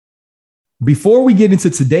Before we get into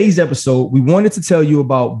today's episode, we wanted to tell you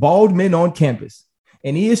about Bald Men on Campus,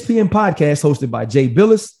 an ESPN podcast hosted by Jay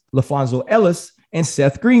Billis, LaFonso Ellis, and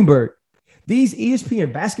Seth Greenberg. These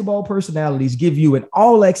ESPN basketball personalities give you an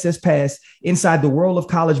all-access pass inside the world of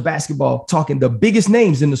college basketball, talking the biggest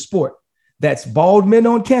names in the sport. That's Bald Men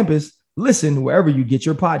on Campus. Listen wherever you get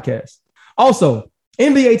your podcast. Also,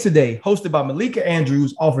 NBA Today, hosted by Malika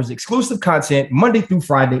Andrews, offers exclusive content Monday through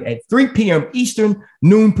Friday at 3 p.m. Eastern,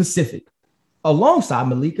 noon Pacific. Alongside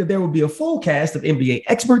Malika, there will be a full cast of NBA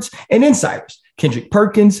experts and insiders. Kendrick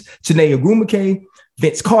Perkins, Chiney Ogwumike,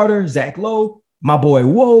 Vince Carter, Zach Lowe, my boy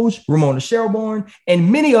Woj, Ramona Shelburne,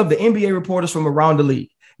 and many of the NBA reporters from around the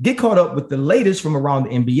league. Get caught up with the latest from around the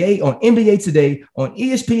NBA on NBA Today on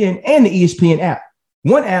ESPN and the ESPN app.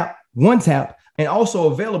 One app, one tap, and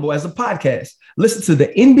also available as a podcast. Listen to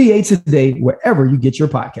the NBA Today wherever you get your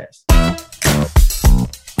podcast.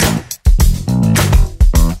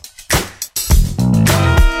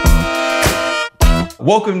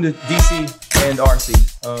 Welcome to DC and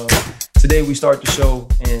RC. Today we start the show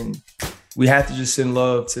and we have to just send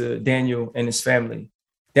love to Daniel and his family.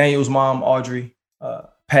 Daniel's mom, Audrey,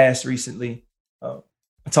 passed recently.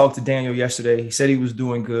 I talked to Daniel yesterday. He said he was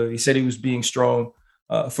doing good. He said he was being strong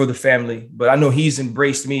for the family. But I know he's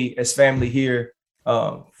embraced me as family here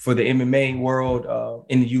for the MMA world,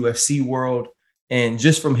 in the UFC world. And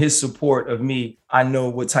just from his support of me, I know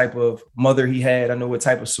what type of mother he had. I know what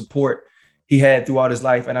type of support he had throughout his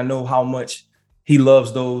life. And I know how much he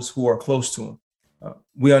loves those who are close to him.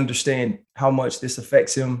 We understand how much this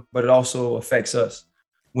affects him, but it also affects us.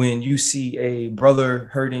 When you see a brother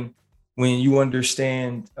hurting, when you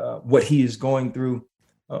understand what he is going through,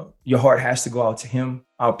 your heart has to go out to him.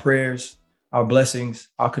 Our prayers, our blessings,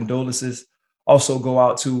 our condolences also go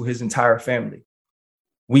out to his entire family.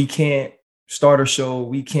 We can't start a show.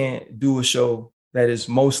 We can't do a show that is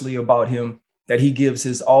mostly about him, that he gives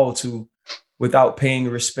his all to, without paying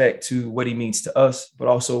respect to what he means to us, but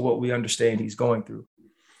also what we understand he's going through.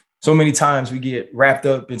 So many times we get wrapped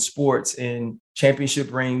up in sports and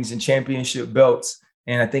championship rings and championship belts.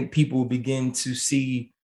 And I think people begin to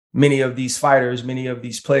see many of these fighters, many of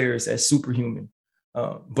these players as superhuman.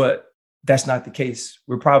 But that's not the case.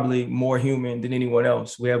 We're probably more human than anyone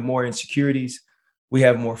else. We have more insecurities. We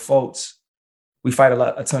have more faults. We fight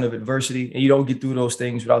a ton of adversity, and you don't get through those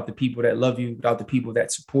things without the people that love you, without the people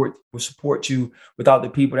that will support you, without the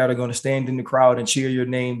people that are going to stand in the crowd and cheer your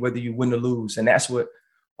name, whether you win or lose. And that's what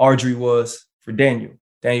Audrey was for Daniel.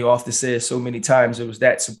 Daniel often says so many times it was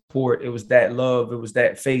that support, it was that love, it was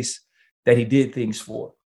that face that he did things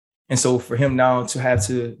for. And so for him now to have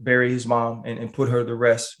to bury his mom and put her to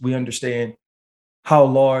rest, we understand how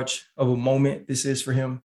large of a moment this is for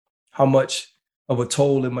him, how much of a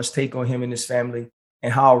toll it must take on him and his family,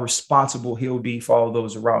 and how responsible he'll be for all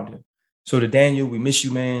those around him. So to Daniel, we miss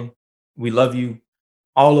you, man. We love you.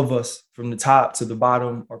 All of us from the top to the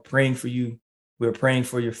bottom are praying for you. We're praying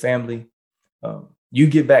for your family. You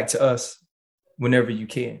get back to us whenever you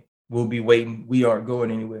can. We'll be waiting. We aren't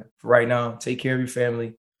going anywhere. For right now, take care of your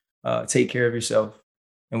family. Take care of yourself.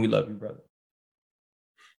 And we love you, brother.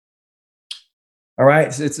 All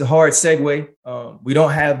right. So it's a hard segue. We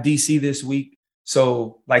don't have DC this week.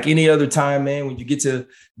 So like any other time, man, when you get to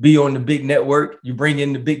be on the big network, you bring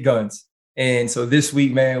in the big guns. And so this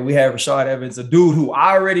week, man, we have Rashad Evans, a dude who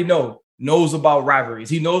I already knows about rivalries.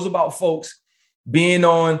 He knows about folks being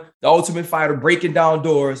on The Ultimate Fighter, breaking down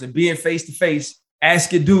doors and being face to face,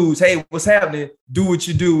 asking dudes, hey, what's happening? Do what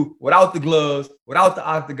you do without the gloves, without the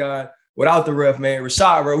octagon, without the ref, man.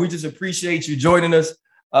 Rashad, bro, we just appreciate you joining us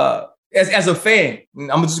as a fan.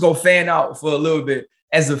 I'm just going to fan out for a little bit.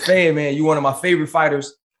 As a fan, man, you're one of my favorite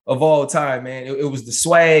fighters of all time, man. It was the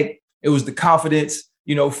swag. It was the confidence,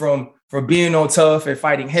 from being on tough and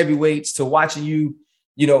fighting heavyweights to watching you,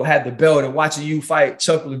 had the belt and watching you fight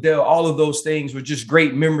Chuck Liddell. All of those things were just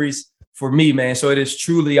great memories for me, man. So it is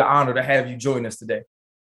truly an honor to have you join us today.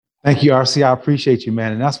 Thank you, RC. I appreciate you,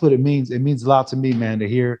 man. And that's what it means. It means a lot to me, man, to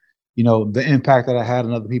hear, the impact that I had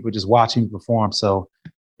on other people just watching me perform. So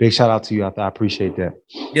big shout out to you. I appreciate that.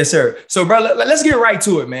 Yes, sir. So, bro, let's get right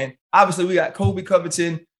to it, man. Obviously, we got Colby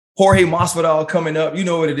Covington, Jorge Masvidal coming up. You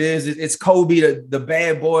know what it is. It's Colby, the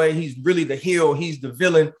bad boy. He's really the heel. He's the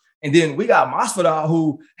villain. And then we got Masvidal,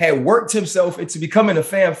 who had worked himself into becoming a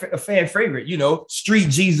fan favorite, street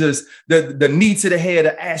Jesus, the knee to the head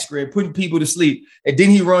of Askren, putting people to sleep. And then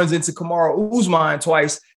he runs into Kamaru Usman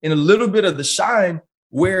twice, and a little bit of the shine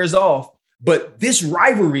wears off. But this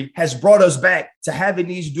rivalry has brought us back to having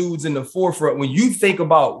these dudes in the forefront. When you think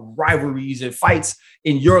about rivalries and fights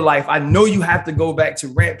in your life, I know you have to go back to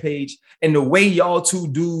Rampage and the way y'all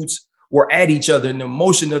two dudes were at each other and the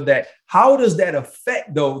emotion of that. How does that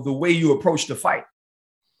affect, though, the way you approach the fight?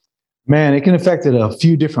 Man, it can affect it a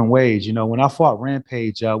few different ways. When I fought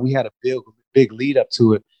Rampage, we had a big lead up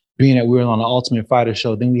to it, being that we were on the Ultimate Fighter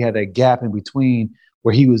show. Then we had that gap in between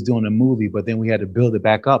where he was doing a movie, but then we had to build it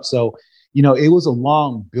back up. So, it was a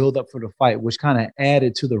long build up for the fight, which kind of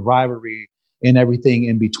added to the rivalry and everything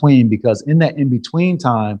in between, because in that in between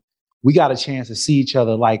time, we got a chance to see each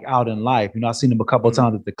other like out in life. I've seen him a couple of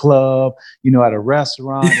times at the club, at a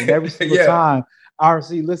restaurant, and every single time.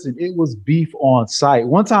 RC, listen, it was beef on site.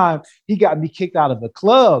 One time he got me kicked out of the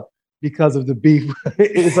club because of the beef.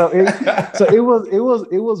 so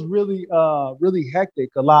it was really hectic,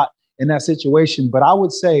 a lot in that situation. But I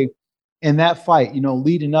would say in that fight,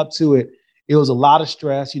 leading up to it, it was a lot of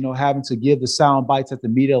stress, having to give the sound bites that the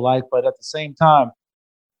media like. But at the same time,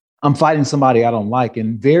 I'm fighting somebody I don't like.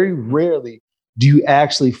 And very rarely do you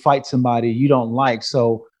actually fight somebody you don't like.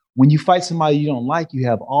 So when you fight somebody you don't like, you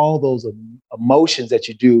have all those emotions that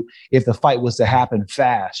you do if the fight was to happen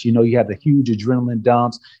fast. You have the huge adrenaline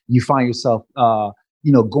dumps. You find yourself,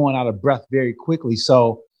 going out of breath very quickly.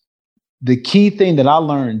 So the key thing that I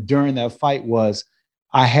learned during that fight was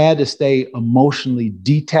I had to stay emotionally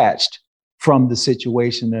detached from the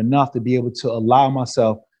situation enough to be able to allow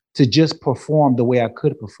myself to just perform the way I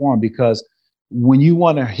could perform. Because when you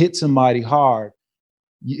want to hit somebody hard,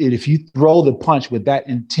 if you throw the punch with that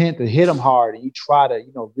intent to hit them hard and you try to,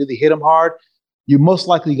 really hit them hard, you're most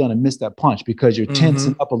likely going to miss that punch because you're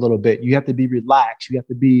tensing up a little bit. You have to be relaxed. You have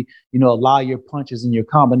to be, allow your punches and your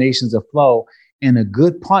combinations to flow. And a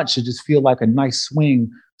good punch should just feel like a nice swing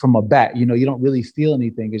from a bat. You don't really feel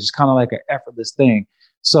anything. It's just kind of like an effortless thing.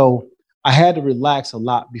 So I had to relax a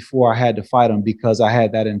lot before I had to fight him because I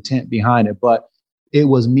had that intent behind it. But it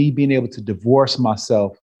was me being able to divorce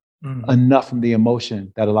myself enough from the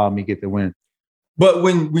emotion that allowed me to get the win. But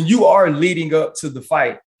when you are leading up to the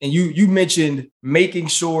fight, and you mentioned making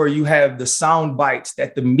sure you have the sound bites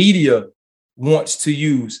that the media wants to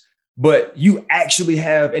use, but you actually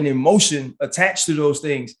have an emotion attached to those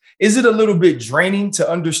things, is it a little bit draining to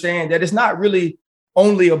understand that it's not really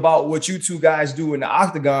only about what you two guys do in the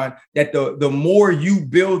octagon, that the more you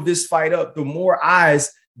build this fight up, the more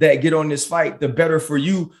eyes that get on this fight, the better for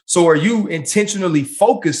you? So are you intentionally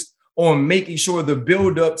focused on making sure the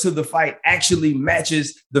build up to the fight actually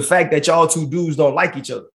matches the fact that y'all two dudes don't like each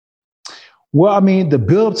other? Well, the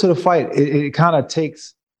build up to the fight, it kind of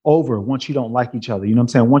takes over once you don't like each other. You know what I'm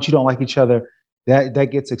saying? Once you don't like each other, that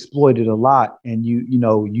gets exploited a lot. And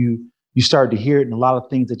you start to hear it in a lot of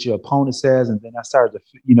things that your opponent says. And then that started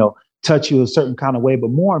to, touch you a certain kind of way.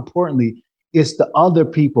 But more importantly, it's the other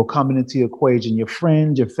people coming into your equation, your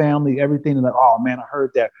friends, your family, everything. And like, oh man, I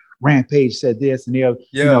heard that Rampage said this, and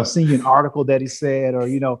they'll send you an article that he said, or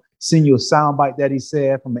send you a soundbite that he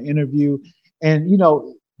said from an interview, and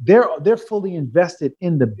they're fully invested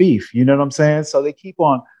in the beef. You know what I'm saying? So they keep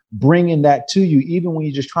on bringing that to you, even when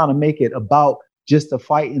you're just trying to make it about just the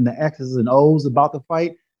fight and the X's and O's about the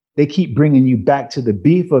fight. They keep bringing you back to the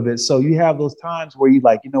beef of it. So you have those times where you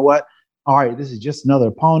like, you know what? All right, this is just another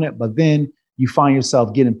opponent, but then you find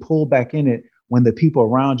yourself getting pulled back in it when the people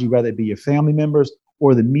around you, whether it be your family members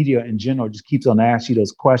or the media in general, just keeps on asking you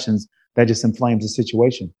those questions that just inflames the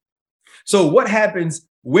situation. So what happens?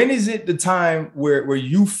 When is it the time where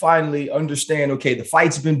you finally understand, okay, the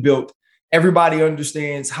fight's been built, everybody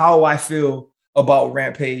understands how I feel about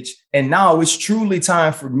Rampage, and now it's truly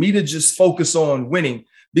time for me to just focus on winning?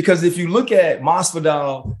 Because if you look at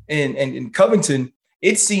Masvidal and Covington,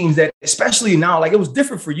 it seems that, especially now, like it was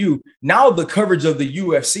different for you. Now the coverage of the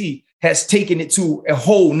UFC has taken it to a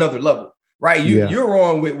whole nother level, right? You're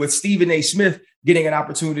on with Stephen A. Smith getting an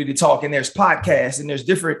opportunity to talk, and there's podcasts and there's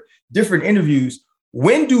different interviews.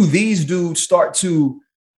 When do these dudes start to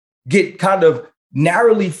get kind of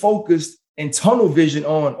narrowly focused and tunnel vision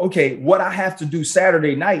on, okay, what I have to do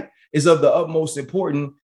Saturday night is of the utmost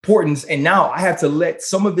importance, and now I have to let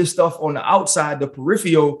some of this stuff on the outside, the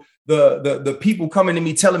peripheral, the people coming to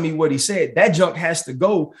me telling me what he said, that junk has to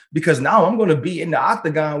go, because now I'm going to be in the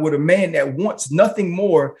octagon with a man that wants nothing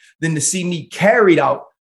more than to see me carried out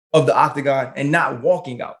of the octagon and not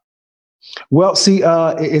walking out? Well, see,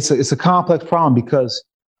 it's a complex problem, because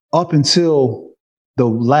up until the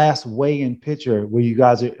last weigh-in picture where you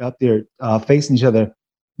guys are up there facing each other,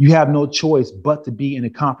 you have no choice but to be in a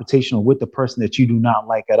confrontational with the person that you do not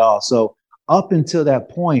like at all. So up until that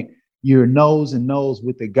point, you're nose and nose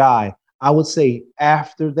with the guy. I would say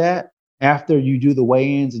after that, after you do the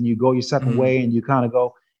weigh-ins and you go your second weigh and you kind of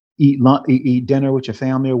go eat dinner with your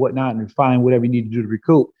family or whatnot and find whatever you need to do to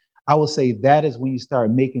recoup, I would say that is when you start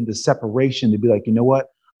making the separation to be like, you know what,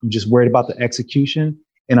 I'm just worried about the execution.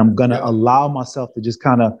 and I'm going to allow myself to just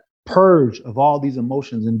kind of purge of all these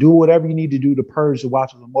emotions and do whatever you need to do to purge to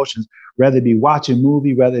watch those emotions, whether it be watch a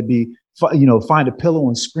movie, whether it be, find a pillow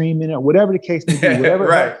and scream in it, whatever the case may be, whatever.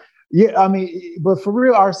 Right. Yeah. I mean, but for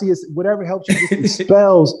real, RC, is whatever helps you just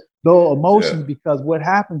expels those emotions, because what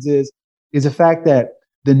happens is the fact that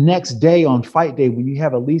the next day on fight day, when you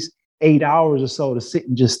have at least 8 hours or so to sit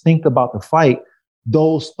and just think about the fight,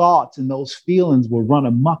 those thoughts and those feelings will run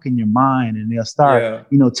amok in your mind, and they'll start,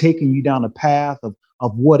 taking you down a path of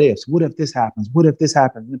what ifs. What if this happens? What if this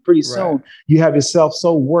happens? And pretty soon you have yourself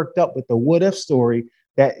so worked up with the what if story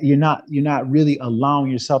that you're not really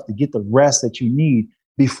allowing yourself to get the rest that you need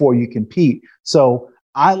before you compete. So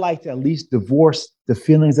I like to at least divorce the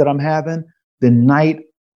feelings that I'm having the night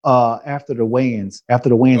after the weigh-ins, at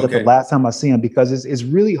the last time I see them, because it's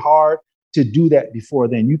really hard to do that before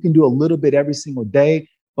then. You can do a little bit every single day,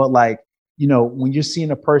 but when you're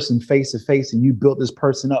seeing a person face to face and you built this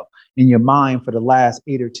person up in your mind for the last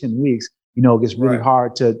 8 or 10 weeks, it gets really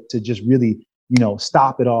hard to just really,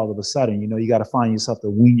 stop it all of a sudden. You got to find yourself to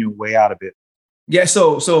wean your way out of it. Yeah,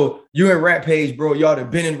 so you and Rampage, bro, y'all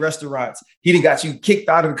have been in restaurants. He done got you kicked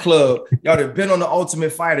out of the club. Y'all have been on the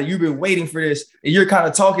Ultimate Fighter. You've been waiting for this, and you're kind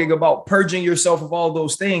of talking about purging yourself of all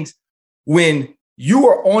those things. When you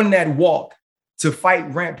are on that walk to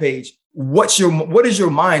fight Rampage, what is your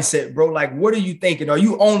mindset, bro? Like, what are you thinking? Are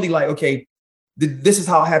you only like, okay, this is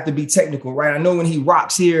how I have to be technical, right? I know when he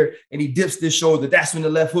rocks here and he dips this shoulder, that's when the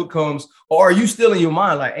left hook comes. Or are you still in your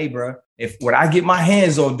mind like, hey, bro, if when I get my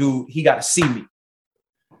hands on dude, he got to see me?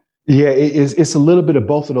 Yeah, it's a little bit of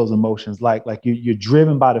both of those emotions. Like you're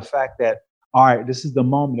driven by the fact that, all right, this is the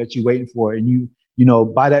moment that you're waiting for. And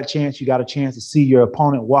by that chance, you got a chance to see your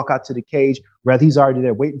opponent walk out to the cage, whether he's already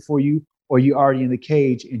there waiting for you or you're already in the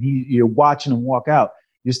cage and you're watching him walk out.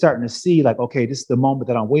 You're starting to see like, okay, this is the moment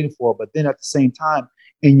that I'm waiting for. But then at the same time,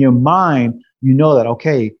 in your mind, that,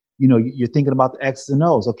 okay, you're thinking about the X's and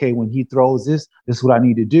O's. Okay, when he throws this is what I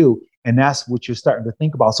need to do. And that's what you're starting to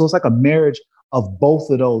think about. So it's like a marriage of both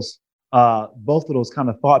of those kind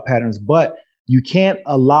of thought patterns. But you can't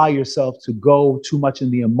allow yourself to go too much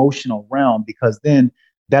in the emotional realm, because then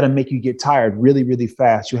that'll make you get tired really, really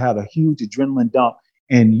fast. You have a huge adrenaline dump,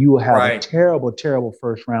 and you will have a terrible, terrible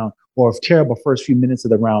first round, or a terrible first few minutes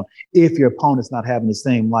of the round if your opponent's not having the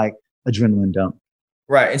same like adrenaline dump.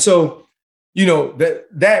 Right. And so,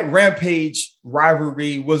 that Rampage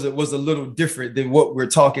rivalry was a little different than what we're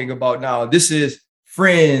talking about now. This is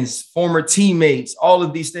friends, former teammates, all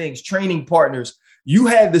of these things, training partners. You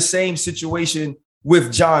had the same situation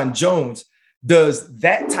with Jon Jones. Does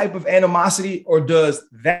that type of animosity or does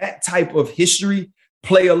that type of history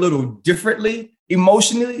play a little differently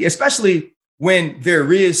emotionally, especially when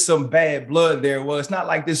there is some bad blood there? Well, it's not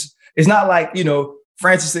like this. It's not like,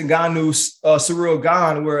 Francis Ngannou, Ciryl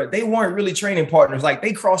Gane, where they weren't really training partners. Like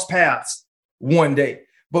they crossed paths one day.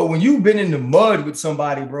 But when you've been in the mud with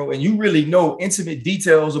somebody, bro, and you really know intimate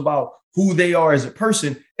details about who they are as a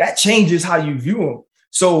person, that changes how you view them.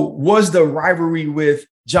 So was the rivalry with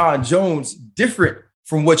Jon Jones different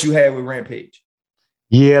from what you had with Rampage?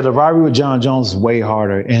 Yeah, the rivalry with Jon Jones is way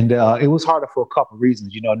harder. And it was harder for a couple of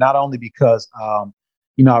reasons, not only because,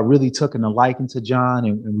 I really took a liking to Jon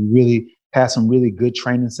and we really had some really good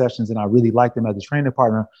training sessions and I really liked him as a training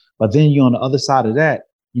partner. But then on the other side of that,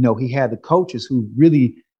 he had the coaches who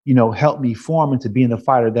really, helped me form into being the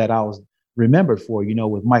fighter that I was remembered for,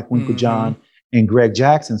 with Mike Winkeljohn and Greg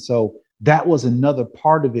Jackson. So that was another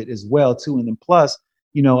part of it as well, too. And then plus,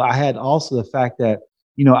 I had also the fact that,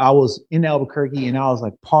 I was in Albuquerque and I was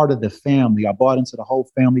like part of the family. I bought into the whole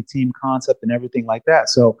family team concept and everything like that.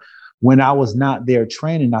 So when I was not there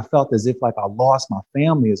training, I felt as if like I lost my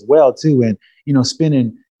family as well, too. And,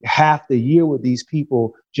 spending half the year with these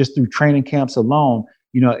people just through training camps alone,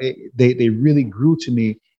 they really grew to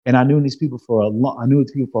me. And I knew these people for a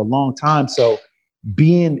long time. So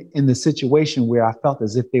being in the situation where I felt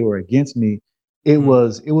as if they were against me, it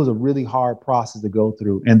was a really hard process to go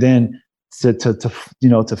through. And then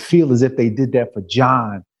to feel as if they did that for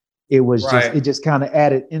Jon, it just kind of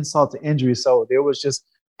added insult to injury. So there was just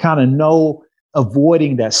kind of no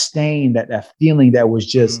avoiding that stain, that feeling that was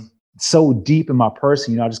just so deep in my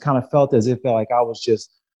person. I just kind of felt as if like I was just,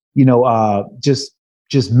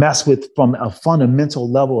 just mess with from a fundamental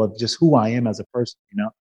level of just who I am as a person,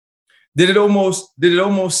 Did it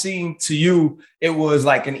almost seem to you it was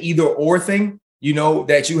like an either or thing,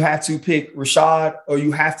 that you have to pick Rashad or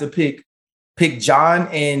you have to pick Jon,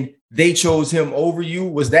 and they chose him over you?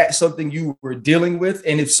 Was that something you were dealing with?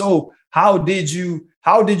 And if so, how did you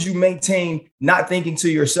maintain not thinking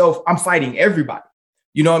to yourself, I'm fighting everybody?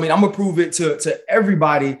 You know what I mean? I'm gonna prove it to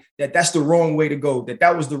everybody that that's the wrong way to go,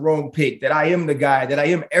 that was the wrong pick, that I am the guy, that I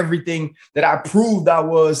am everything that I proved I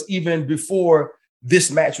was even before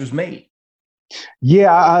this match was made.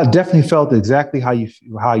 Yeah, I definitely felt exactly how you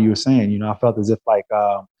were saying. You know, I felt as if like,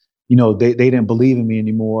 you know, they didn't believe in me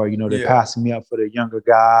anymore. You know, they're passing me up for the younger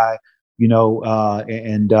guy. You know,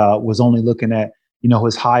 and was only looking at, you know,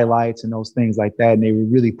 his highlights and those things like that, and they were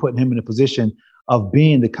really putting him in a position of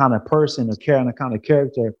being the kind of person or carrying the kind of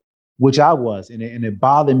character, which I was. And it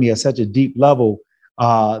bothered me at such a deep level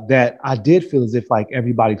that I did feel as if like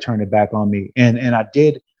everybody turned it back on me. And I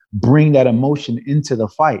did bring that emotion into the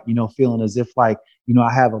fight, you know, feeling as if like, you know,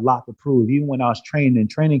 I have a lot to prove. Even when I was training in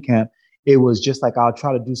training camp, it was just like I'll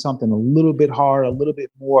try to do something a little bit harder, a little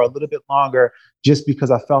bit more, a little bit longer, just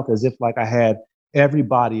because I felt as if like I had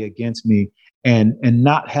everybody against me, and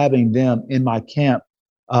not having them in my camp.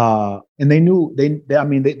 And they knew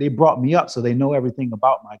they brought me up, so they know everything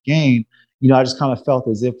about my game. You know, I just kind of felt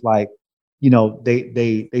as if like, you know,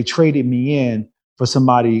 they traded me in for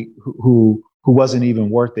somebody who wasn't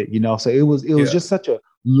even worth it, you know? So it was just such a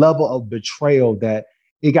level of betrayal that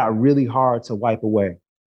it got really hard to wipe away.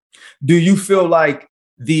 Do you feel like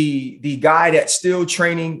the guy that's still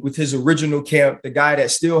training with his original camp, the guy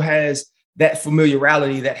that still has that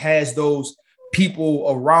familiarity, that has those people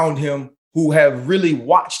around him who have really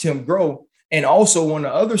watched him grow, and also on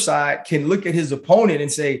the other side can look at his opponent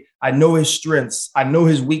and say, I know his strengths, I know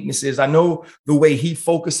his weaknesses, I know the way he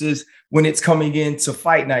focuses when it's coming into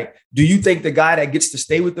fight night? Do you think the guy that gets to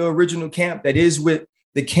stay with the original camp, that is with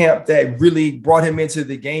the camp that really brought him into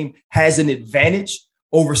the game, has an advantage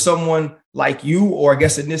over someone like you, or I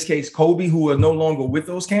guess in this case, Kobe, who are no longer with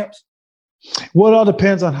those camps? Well, it all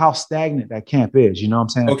depends on how stagnant that camp is. You know what I'm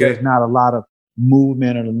saying? Okay. If there's not a lot of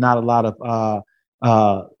movement or not a lot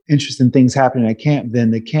of interesting things happening at camp,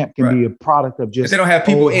 then the camp can be a product of just. If they don't have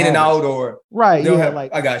people in and out, or right? Yeah,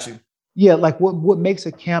 like I got you. Yeah, like what makes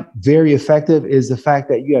a camp very effective is the fact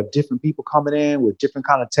that you have different people coming in with different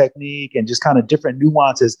kind of technique and just kind of different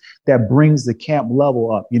nuances that brings the camp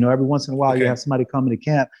level up. You know, every once in a while you have somebody coming to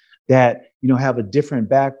camp that, you know, have a different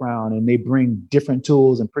background and they bring different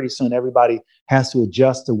tools, and pretty soon everybody has to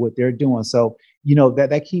adjust to what they're doing. So, you know,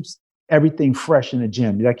 that keeps everything fresh in the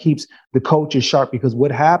gym. That keeps the coaches sharp, because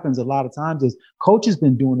what happens a lot of times is coaches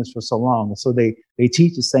been doing this for so long. And so they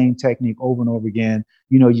teach the same technique over and over again.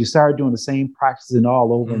 You know, you start doing the same practices and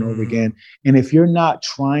all over and over again. And if you're not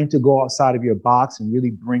trying to go outside of your box and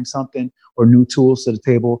really bring something or new tools to the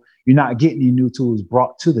table, you're not getting any new tools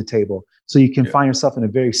brought to the table. So you can find yourself in a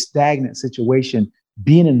very stagnant situation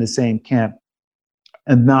being in the same camp.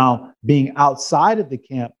 And now being outside of the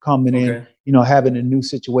camp, coming in, you know, having a new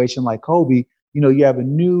situation like Kobe, you know, you have a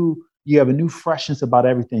new freshness about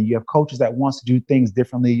everything. You have coaches that wants to do things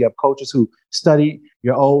differently. You have coaches who study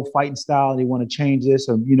your old fighting style and they want to change this,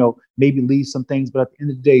 or, you know, maybe leave some things. But at the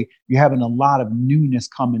end of the day, you're having a lot of newness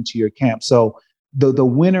come into your camp. So the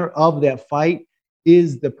winner of that fight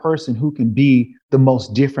is the person who can be the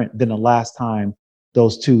most different than the last time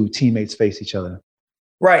those two teammates face each other.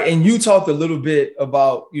 Right. And you talked a little bit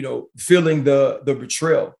about, you know, feeling the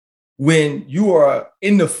betrayal when you are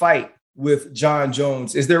in the fight with Jon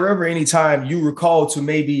Jones. Is there ever any time you recall to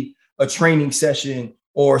maybe a training session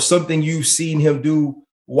or something you've seen him do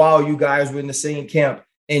while you guys were in the same camp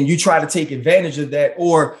and you try to take advantage of that?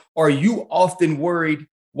 Or are you often worried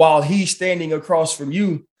while he's standing across from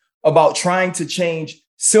you about trying to change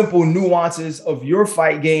simple nuances of your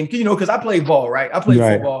fight game? You know, because I play ball, right? I play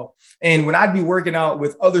football. And when I'd be working out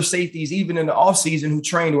with other safeties, even in the off season, who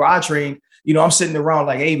trained where I trained, you know, I'm sitting around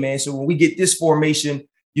like, hey, man, so when we get this formation,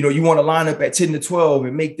 you know, you want to line up at 10 to 12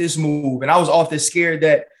 and make this move. And I was often scared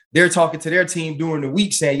that they're talking to their team during the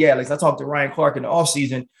week saying, yeah, like I talked to Ryan Clark in the off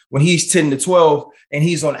season, when he's 10 to 12 and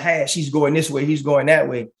he's on the hash, he's going this way, he's going that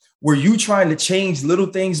way. Were you trying to change little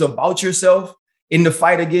things about yourself in the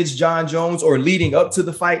fight against Jon Jones or leading up to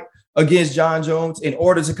the fight against Jon Jones in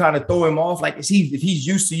order to kind of throw him off? Like, if he's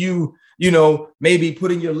used to you, you know, maybe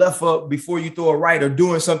putting your left up before you throw a right or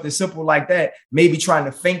doing something simple like that, maybe trying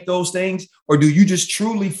to feint those things? Or do you just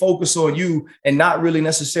truly focus on you and not really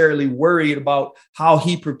necessarily worried about how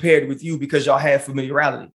he prepared with you because y'all had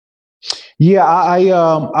familiarity? Yeah,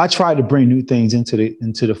 I tried to bring new things into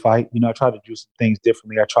the fight. You know, I tried to do some things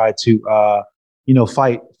differently. I tried to you know,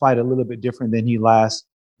 fight a little bit different than he last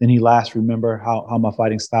remember how my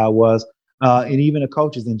fighting style was. And even the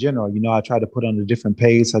coaches in general, you know, I tried to put on a different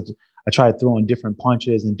pace. I tried throwing different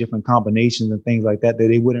punches and different combinations and things like that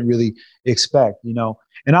they wouldn't really expect, you know.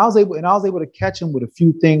 And I was able to catch them with a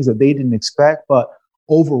few things that they didn't expect. But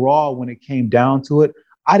overall, when it came down to it,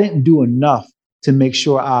 I didn't do enough to make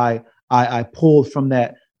sure I I pulled from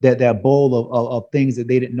that bowl of things that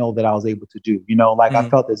they didn't know that I was able to do. You know, like I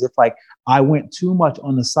felt as if like I went too much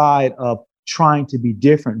on the side of trying to be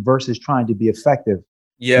different versus trying to be effective.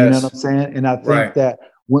 Yes. You know what I'm saying? And I think that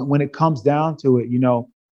when it comes down to it, you know,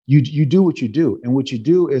 you do what you do, and what you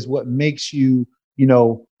do is what makes you, you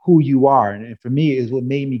know, who you are. And for me, is what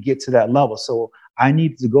made me get to that level. So I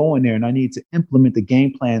needed to go in there and I need to implement the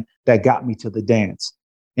game plan that got me to the dance.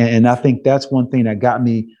 And I think that's one thing that got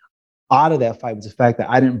me out of that fight, was the fact that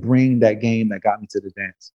I didn't bring that game that got me to the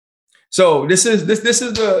dance. So this is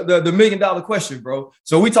the $1 million question, bro.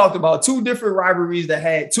 So we talked about two different rivalries that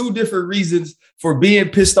had two different reasons for being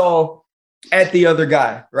pissed off at the other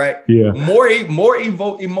guy, right? Yeah. More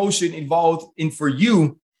emotion involved in for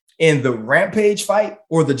you in the Rampage fight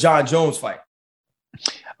or the Jon Jones fight?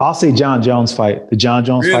 I'll say Jon Jones fight. The Jon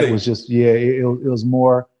Jones fight was just, it was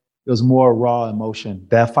more raw emotion.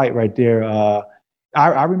 That fight right there.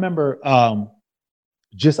 I remember I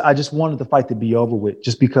just wanted the fight to be over with,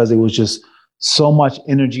 just because it was just so much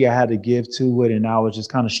energy I had to give to it. And I was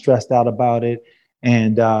just kind of stressed out about it.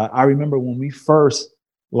 And I remember when we first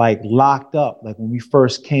like locked up, like when we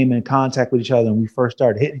first came in contact with each other and we first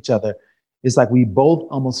started hitting each other, it's like we both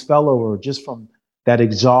almost fell over just from that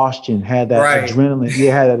exhaustion, had that adrenaline.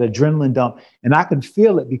 Yeah, had that adrenaline dump. And I could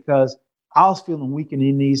feel it because I was feeling weak in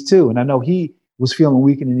the knees too. And I know he was feeling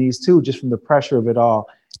weak in the knees too, just from the pressure of it all.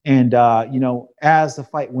 And, you know, as the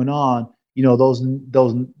fight went on, you know,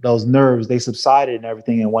 those nerves, they subsided and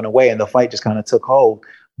everything and went away, and the fight just kind of took hold.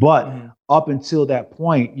 But up until that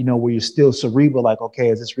point, you know, where you're still cerebral, like, okay,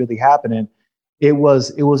 is this really happening? It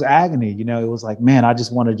was agony. You know, it was like, man, I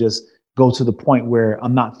just want to just go to the point where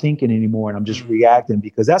I'm not thinking anymore and I'm just reacting,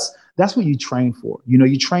 because that's what you train for. You know,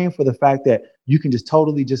 you train for the fact that you can just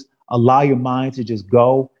totally just allow your mind to just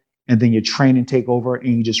go, and then your training take over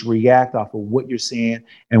and you just react off of what you're seeing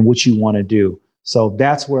and what you want to do. So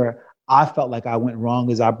that's where I felt like I went wrong,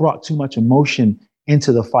 is I brought too much emotion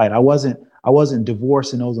into the fight. I wasn't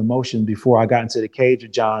divorcing those emotions before I got into the cage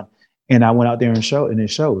with Jon, and I went out there and it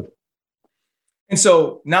showed. And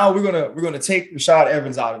so now we're gonna take Rashad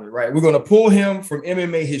Evans out of it, right? We're gonna pull him from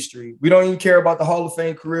MMA history. We don't even care about the Hall of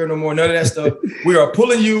Fame career no more, none of that stuff. We are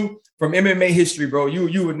pulling you from MMA history, bro.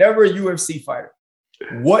 You were never a UFC fighter.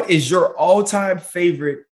 What is your all-time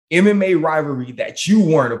favorite MMA rivalry that you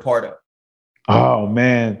weren't a part of? Oh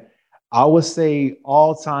man, I would say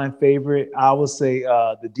all-time favorite. I would say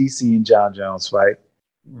the DC and Jon Jones fight.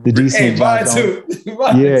 The DC and Jon Jones. Too.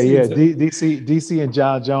 DC and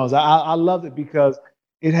Jon Jones. I love it because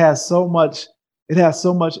it has so much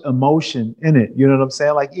emotion in it. You know what I'm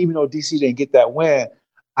saying? Like, even though DC didn't get that win,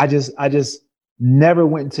 I just never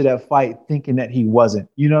went into that fight thinking that he wasn't.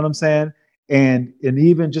 You know what I'm saying? And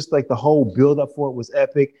even just like the whole build up for it was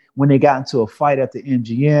epic. When they got into a fight at the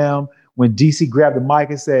MGM, when DC grabbed the mic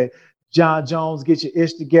and said, "Jon Jones, get your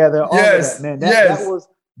ish together." All of that, man.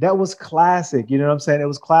 That was classic. You know what I'm saying? It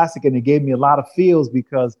was classic, and it gave me a lot of feels,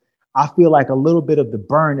 because I feel like a little bit of the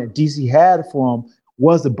burn that DC had for him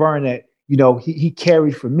was the burn that, you know, he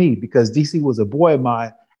carried for me, because DC was a boy of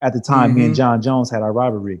mine at the time. Me and Jon Jones had our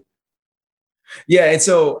rivalry. Yeah, and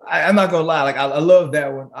so I'm not gonna lie, like I love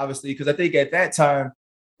that one, obviously, because I think at that time,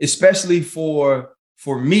 especially for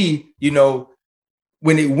me, you know,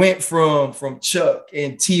 when it went from Chuck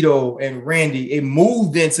and Tito and Randy, it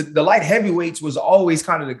moved into the light heavyweights was always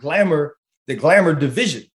kind of the glamour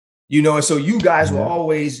division, you know, and so you guys were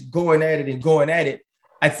always going at it.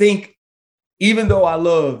 I think even though I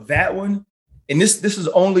love that one, and this is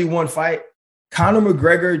only one fight, Conor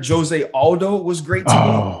McGregor, Jose Aldo was great to me.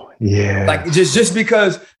 Oh, yeah. Like just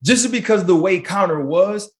because the way Conor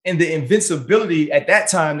was and the invincibility at that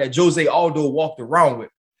time that Jose Aldo walked around with.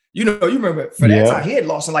 You know, you remember for that time he had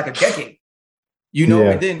lost in like a decade. You know,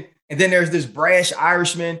 and then there's this brash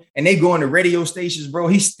Irishman, and they go on the radio stations, bro.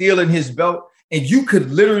 He's stealing his belt, and you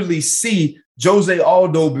could literally see Jose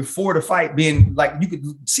Aldo before the fight being like, you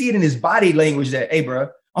could see it in his body language that, hey, bro,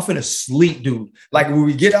 I'm finna sleep, dude. Like when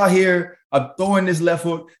we get out here, I'm throwing this left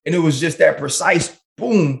hook, and it was just that precise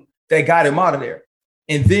boom that got him out of there.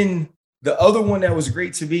 And then the other one that was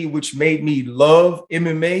great to me, which made me love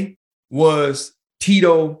MMA, was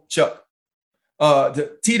Tito Chuck.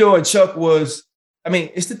 Tito and Chuck was, I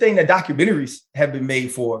mean, it's the thing that documentaries have been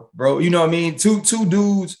made for, bro. You know what I mean? Two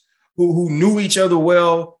dudes who knew each other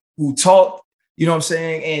well, who talked, you know what I'm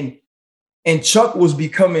saying? And Chuck was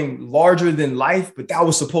becoming larger than life, but that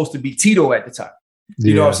was supposed to be Tito at the time.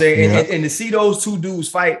 You know what I'm saying? And to see those two dudes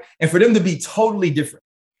fight, and for them to be totally different,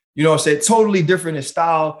 you know what I'm saying? Totally different in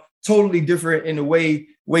style, totally different in the way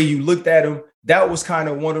you looked at them. That was kind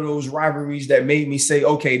of one of those rivalries that made me say,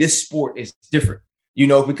 okay, this sport is different.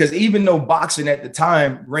 because even though boxing at the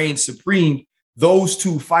time reigned supreme, those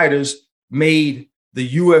two fighters made the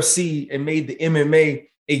UFC and made the MMA.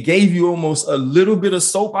 It gave you almost a little bit of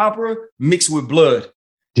soap opera mixed with blood.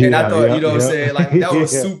 And I thought, what I'm saying, like that was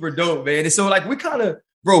super dope, man. And so like we're kind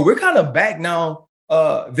of back now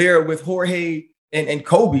there with Jorge and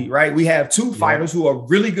Kobe, right? We have two fighters who are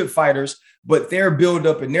really good fighters, but their build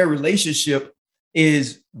up and their relationship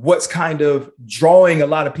is what's kind of drawing a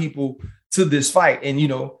lot of people to this fight. And,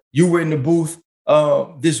 you were in the booth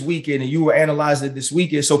this weekend and you were analyzing it this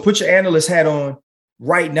weekend. So put your analyst hat on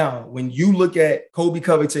right now. When you look at Colby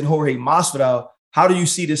Covington, Jorge Masvidal, how do you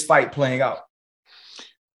see this fight playing out?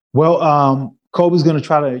 Well, Colby's going to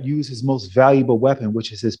try to use his most valuable weapon,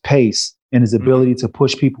 which is his pace and his ability to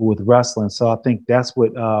push people with wrestling. So I think that's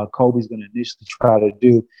what Colby's going to initially try to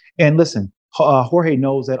do. And listen, Jorge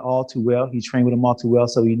knows that all too well. He trained with him all too well,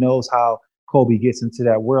 so he knows how Colby gets into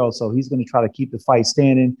that world. So he's going to try to keep the fight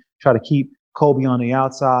standing, try to keep Colby on the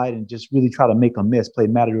outside, and just really try to make him miss, play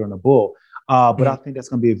Matador and the Bull. But I think that's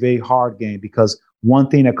going to be a very hard game because one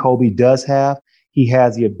thing that Colby does have, he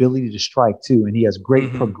has the ability to strike too, and he has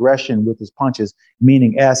great progression with his punches,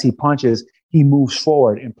 meaning as he punches, he moves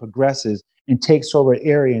forward and progresses and takes over an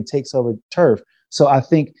area and takes over turf. So I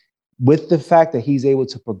think with the fact that he's able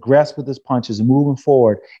to progress with his punches and moving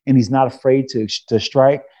forward, and he's not afraid to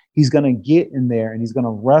strike, he's going to get in there and he's going to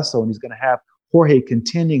wrestle and he's going to have Jorge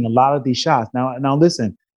contending a lot of these shots. Now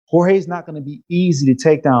listen, Jorge's not going to be easy to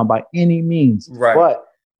take down by any means, right? But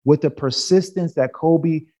with the persistence that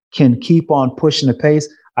Colby can keep on pushing the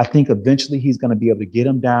pace, I think eventually he's going to be able to get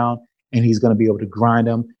him down and he's going to be able to grind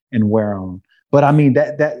him and wear on him. But I mean,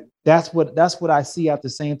 that's what I see at the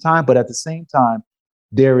same time. But at the same time,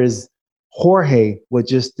 there is Jorge with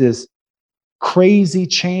just this crazy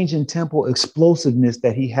change in tempo explosiveness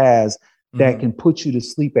that he has that can put you to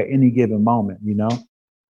sleep at any given moment,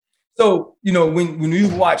 So, when you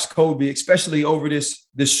watch Colby, especially over this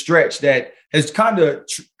stretch that has kind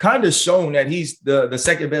of shown that he's the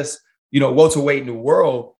second best, welterweight in the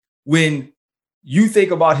world. When you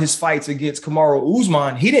think about his fights against Kamaru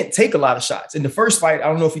Usman, he didn't take a lot of shots. In the first fight, I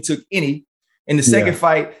don't know if he took any. In the second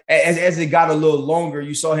fight, as it got a little longer,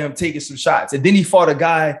 you saw him taking some shots. And then he fought a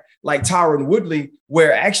guy like Tyron Woodley,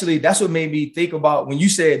 where actually that's what made me think about when you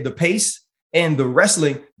said the pace and the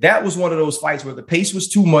wrestling. That was one of those fights where the pace was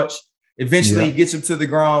too much. Eventually he gets him to the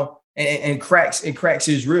ground and cracks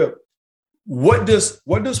his rib. What does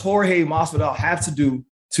Jorge Masvidal have to do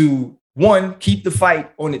to, one, keep the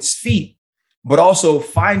fight on its feet, but also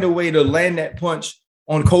find a way to land that punch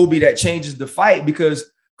on Colby that changes the fight? Because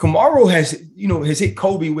Kamaru has hit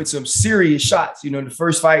Colby with some serious shots. In the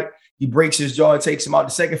first fight, he breaks his jaw and takes him out.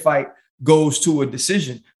 The second fight goes to a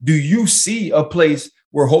decision. Do you see a place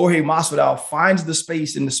where Jorge Masvidal finds the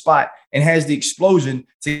space in the spot and has the explosion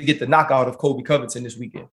to get the knockout of Colby Covington this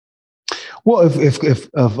weekend? Well, if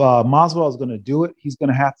Masvidal is going to do it, he's going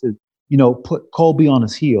to have to, put Colby on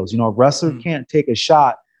his heels. A wrestler can't take a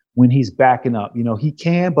shot when he's backing up. He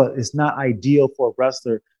can, but it's not ideal for a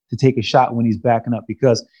wrestler to take a shot when he's backing up,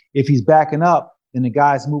 because if he's backing up and the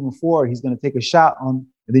guy's moving forward, he's going to take a shot on,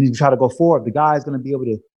 and then he's going to try to go forward. The guy's going to be able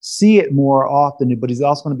to see it more often, but he's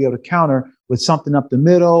also going to be able to counter with something up the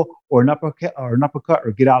middle or an uppercut or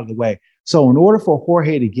get out of the way. So in order for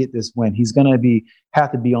Jorge to get this win, he's going to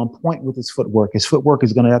have to be on point with his footwork. His footwork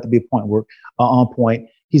is going to have to be on point.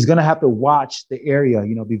 He's going to have to watch the area,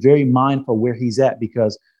 be very mindful where he's at,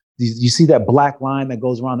 because you see that black line that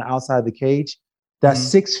goes around the outside of the cage? That's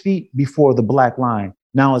 6 feet before the black line.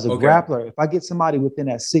 Now, as a grappler, if I get somebody within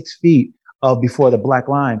that 6 feet of before the black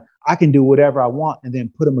line, I can do whatever I want and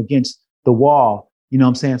then put them against the wall,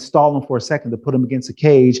 stall them for a second to put them against the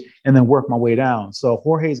cage and then work my way down. So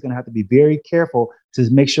Jorge is going to have to be very careful to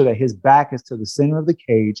make sure that his back is to the center of the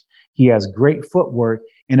cage. He has great footwork.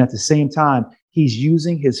 And at the same time, he's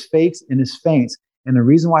using his fakes and his feints. And the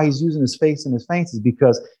reason why he's using his fakes and his feints is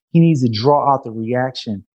because he needs to draw out the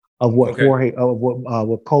reaction of what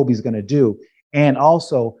what Colby's going to do, and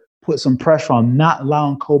also put some pressure on not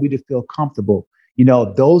allowing Colby to feel comfortable.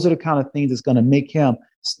 Those are the kind of things that's going to make him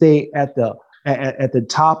stay at the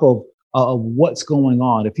top of what's going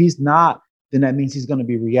on. If he's not, then that means he's going to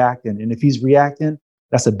be reacting. And if he's reacting,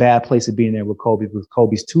 that's a bad place to be in there with Colby, because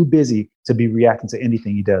Colby's too busy to be reacting to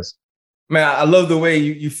anything he does. Man, I love the way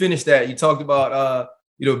you finished that. You talked about,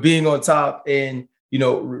 being on top and,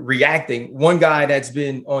 reacting. One guy that's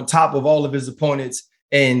been on top of all of his opponents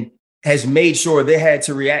and has made sure they had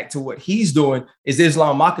to react to what he's doing is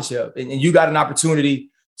Islam Makhachev. And you got an opportunity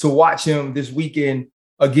to watch him this weekend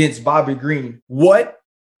against Bobby Green. What,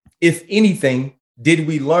 if anything, did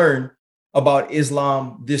we learn about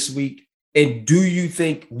Islam this week? And do you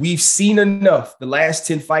think we've seen enough, the last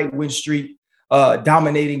 10 fight win streak,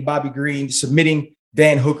 dominating Bobby Green, submitting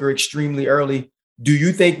Dan Hooker extremely early? Do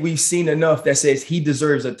you think we've seen enough that says he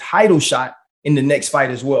deserves a title shot in the next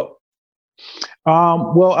fight as well?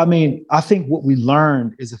 Well, I mean, I think what we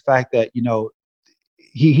learned is the fact that,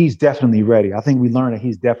 he's definitely ready. I think we learned that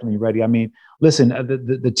he's definitely ready. I mean, listen,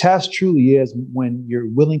 the test truly is when you're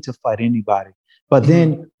willing to fight anybody. But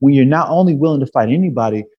then when you're not only willing to fight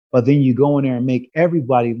anybody, but then you go in there and make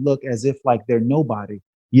everybody look as if like they're nobody.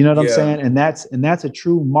 You know what I'm saying? And that's a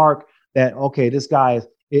true mark that, okay, this guy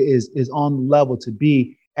is on the level to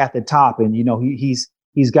be at the top. And he's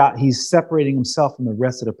separating himself from the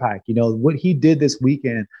rest of the pack. What he did this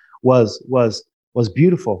weekend was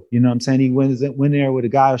beautiful. You know what I'm saying? He went there with a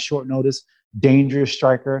guy of short notice, dangerous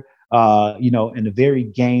striker, and a very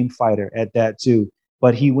game fighter at that too.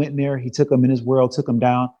 But he went in there, he took him in his world, took him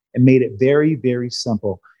down, and made it very, very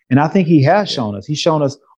simple. And I think he has shown us. He's shown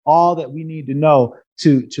us all that we need to know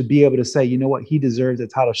to be able to say, you know what, he deserves a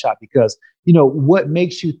title shot. Because, what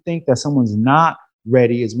makes you think that someone's not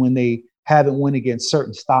ready is when they haven't won against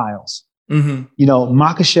certain styles.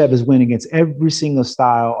 Makhachev is winning against every single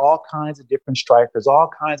style, all kinds of different strikers, all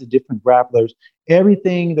kinds of different grapplers,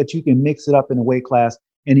 everything that you can mix it up in a weight class,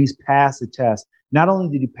 and he's passed the test. Not only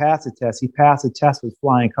did he pass the test, he passed the test with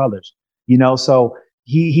flying colors. So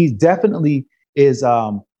he definitely is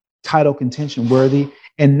title contention worthy.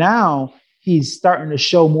 And now he's starting to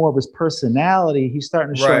show more of his personality. He's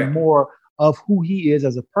starting to show more of who he is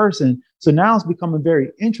as a person. So now it's becoming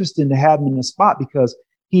very interesting to have him in the spot because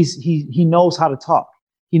he knows how to talk.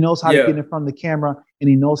 He knows how to get in front of the camera, and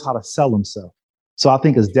he knows how to sell himself. So I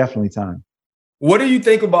think it's definitely time. What do you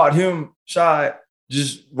think about him, Shad?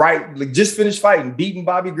 Just finished fighting, beating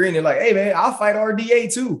Bobby Green. They're like, hey man, I'll fight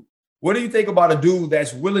RDA too. What do you think about a dude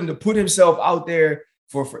that's willing to put himself out there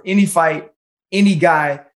for any fight, any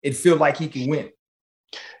guy, and feel like he can win?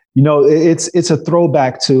 It's a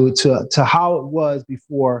throwback to how it was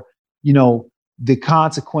before, the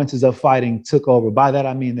consequences of fighting took over. By that,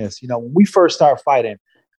 I mean this, when we first started fighting,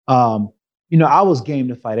 I was game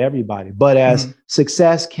to fight everybody, but as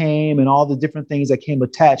success came and all the different things that came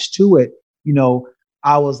attached to it,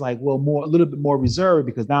 I was like, well, a little bit more reserved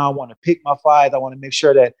because now I want to pick my fights. I want to make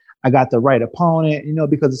sure that I got the right opponent,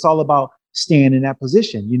 because it's all about staying in that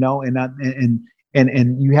position,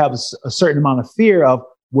 and you have a certain amount of fear of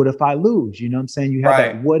what if I lose? You know what I'm saying? You have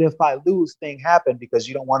that what if I lose thing happen because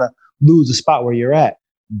you don't want to lose the spot where you're at.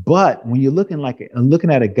 But when you're looking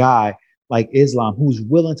at a guy like Islam who's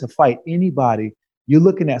willing to fight anybody, you're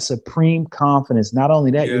looking at supreme confidence. Not only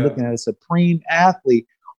that, you're looking at a supreme athlete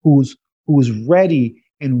who's ready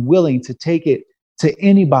and willing to take it to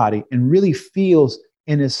anybody and really feels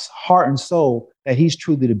in his heart and soul that he's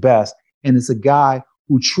truly the best. And it's a guy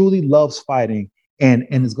who truly loves fighting and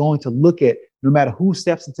is going to look at no matter who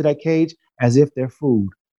steps into that cage as if they're food.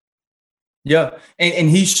 Yeah. And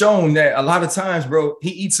he's shown that a lot of times, bro,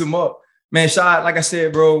 he eats them up. Man, Shad, like I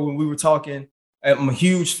said, bro, when we were talking, I'm a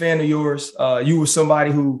huge fan of yours. You were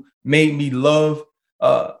somebody who made me love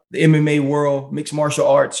the MMA world, mixed martial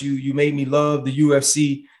arts. You made me love the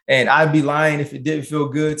UFC. And I'd be lying if it didn't feel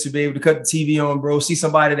good to be able to cut the TV on, bro, see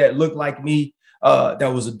somebody that looked like me,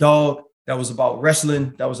 that was a dog, that was about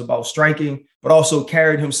wrestling, that was about striking, but also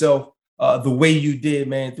carried himself the way you did,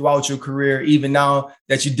 man, throughout your career, even now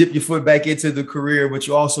that you dip your foot back into the career, but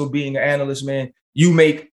you're also being an analyst, man, you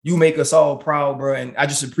make us all proud, bro. And I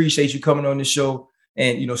just appreciate you coming on this show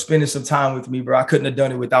and, spending some time with me, bro. I couldn't have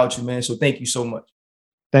done it without you, man. So thank you so much.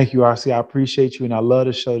 Thank you, RC. I appreciate you. And I love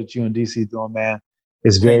the show that you and DC doing, man.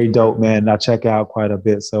 It's very dope, man. And I check out quite a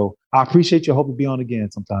bit. So I appreciate you. I hope to be on again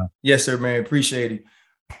sometime. Yes, sir, man. Appreciate it.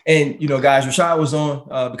 And, guys, Rashad was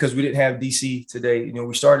on because we didn't have DC today.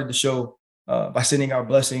 We started the show by sending our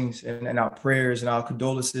blessings and our prayers and our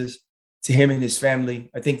condolences to him and his family.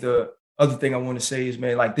 I think the other thing I want to say is,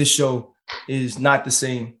 man, like this show is not the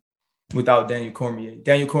same without Daniel Cormier.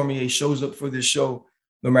 Daniel Cormier shows up for this show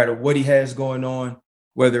no matter what he has going on,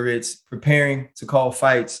 whether it's preparing to call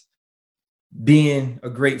fights, being a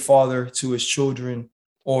great father to his children,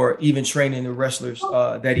 or even training the wrestlers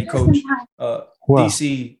that he coached. Wow.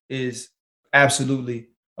 DC is absolutely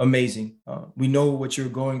amazing. We know what you're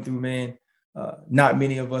going through, man. Not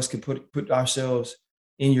many of us could put ourselves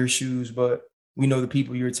in your shoes, but we know the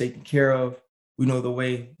people you're taking care of. We know the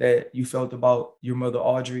way that you felt about your mother,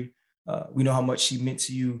 Audrey. We know how much she meant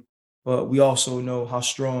to you, but we also know how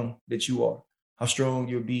strong that you are, how strong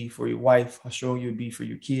you'll be for your wife, how strong you'll be for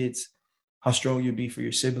your kids, how strong you'll be for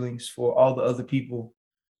your siblings, for all the other people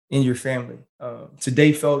in your family.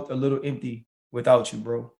 Today felt a little empty without you,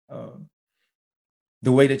 bro.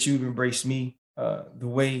 the way that you've embraced me, the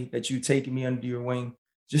way that you've taken me under your wing,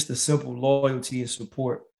 just the simple loyalty and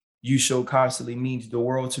support you show constantly means the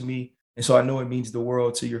world to me. And so I know it means the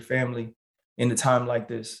world to your family in a time like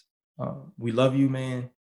this. We love you, man.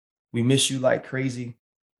 We miss you like crazy.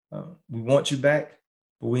 We want you back,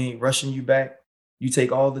 but we ain't rushing you back. You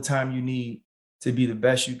take all the time you need to be the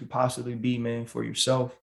best you could possibly be, man, for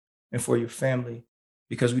yourself and for your family,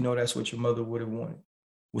 because we know that's what your mother would have wanted.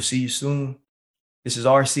 We'll see you soon. This is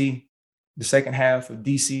RC, the second half of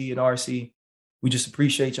DC and RC. We just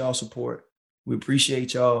appreciate y'all support. We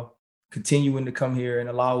appreciate y'all continuing to come here and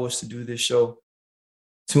allow us to do this show.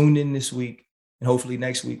 Tune in this week, and hopefully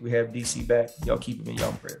next week we have DC back. Y'all keep him in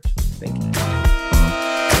y'all prayers. Thank you.